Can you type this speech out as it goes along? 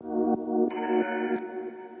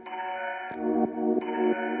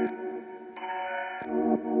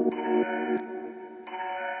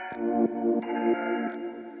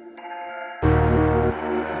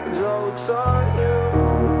Joke's on you.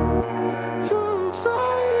 Joke's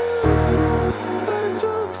on you.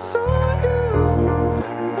 Joke's on you.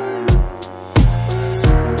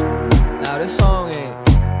 Now this song ain't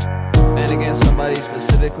meant against somebody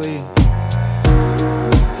specifically.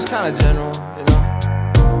 It's kinda general, you know.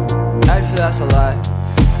 Actually, that's a lie.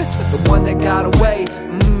 The one that got away,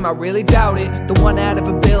 I really doubt it. The one out of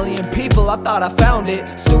a billion people, I thought I found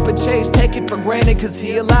it. Stupid Chase, take it for granted cause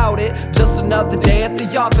he allowed it. Just another day at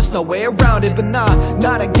the office, no way around it. But nah,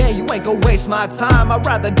 not again, you ain't gon' waste my time. I'd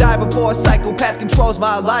rather die before a psychopath controls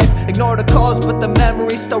my life. Ignore the calls, but the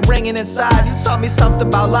memory's still ringing inside. You taught me something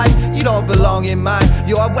about life, you don't belong in mine.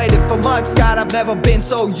 Yo, I waited for months, God, I've never been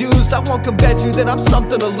so used. I won't convince you that I'm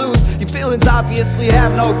something to lose. Your feelings obviously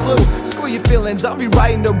have no clue. Screw your feelings, I'm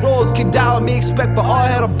rewriting the rules. Keep down me, expect for all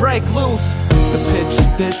hell to break loose. The picture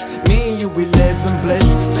this, me and you, we live in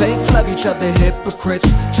bliss. Fake love each other,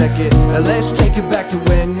 hypocrites. Check it, now let's take it back to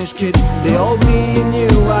when as kids. The old me and you,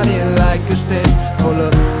 I didn't like us then. Hold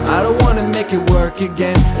up, I don't wanna make it work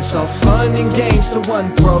again. It's all fun and games till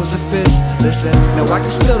one throws a fist. Listen, now I can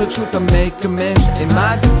spill the truth or make amends. In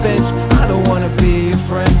my defense, I don't wanna be your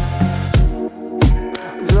friend.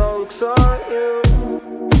 Joke's on you.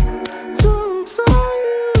 Joke's on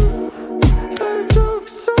you.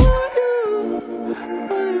 Joke's on you.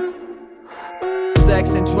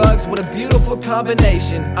 Sex and drugs, what a beautiful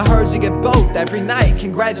combination. I heard you get both every night,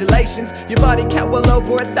 congratulations. Your body count well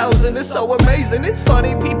over 1,000, it's so amazing. It's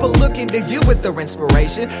funny, people looking to you as their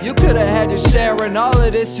inspiration. You could've had your share in all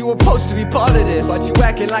of this, you were supposed to be part of this. But you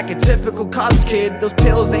acting like a typical college kid. Those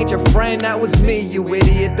pills ain't your friend, that was me, you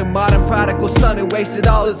idiot. The modern prodigal son who wasted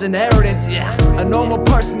all his inheritance, yeah. A normal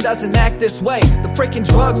person doesn't act this way. The freaking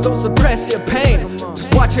drugs don't suppress your pain.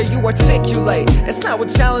 Just watch how you articulate. It's not a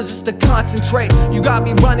challenge, just to concentrate. You got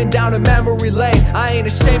me running down a memory lane. I ain't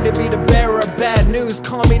ashamed to be the bearer of bad news.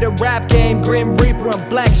 Call me the rap game, Grim Reaper in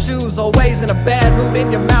black shoes. Always in a bad mood,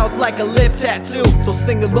 in your mouth like a lip tattoo. So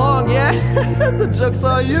sing along, yeah? The joke's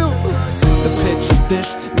on you. The picture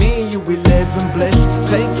this, me and you, we live in bliss.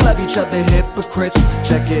 Fake love each other, hypocrites.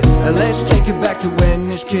 Check it, now let's take it back to when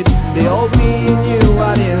as kids. The old me and you,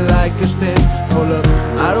 I didn't like us then. Hold up,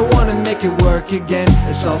 I don't wanna make it work again.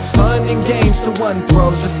 It's all fun and games till one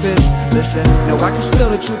throws a fist. Listen, now I can spill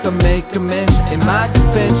the truth or make amends. In my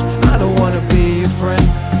defense, I don't wanna be your friend.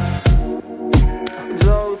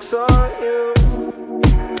 Joke's on you.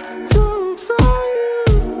 Joke's on you.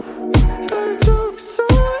 Joke's on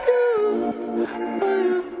you.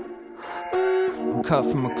 I'm cut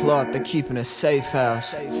from a cloth, they're keeping a safe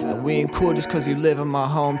house. And we ain't cool just cause you live in my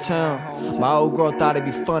hometown. My old girl thought it'd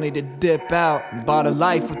be funny to dip out and bought a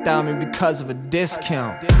life without me because of a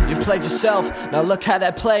discount. You played yourself, now look how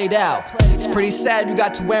that played out. It's pretty sad you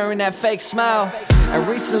got to wearing that fake smile. And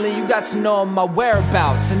recently you got to know my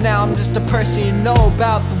whereabouts. And now I'm just a person you know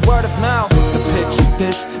about, the word of mouth. The picture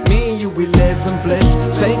this, me and you, we live in bliss.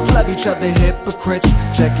 Fake love each other, hypocrites.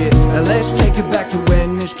 Check it, now let's take it back to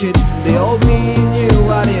when as kids. The old me and you,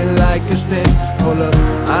 I didn't like us then. Hold up,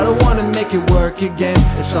 I don't wanna make it work again.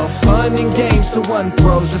 It's all fun and games till one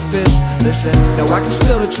throws a fist. Listen, now I can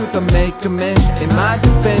spill the truth or make amends. In my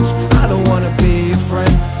defense, I don't wanna be your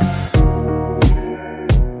friend.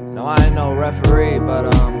 No, I ain't no referee, but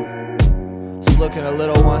it's looking a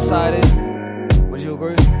little one-sided. Would you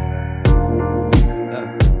agree?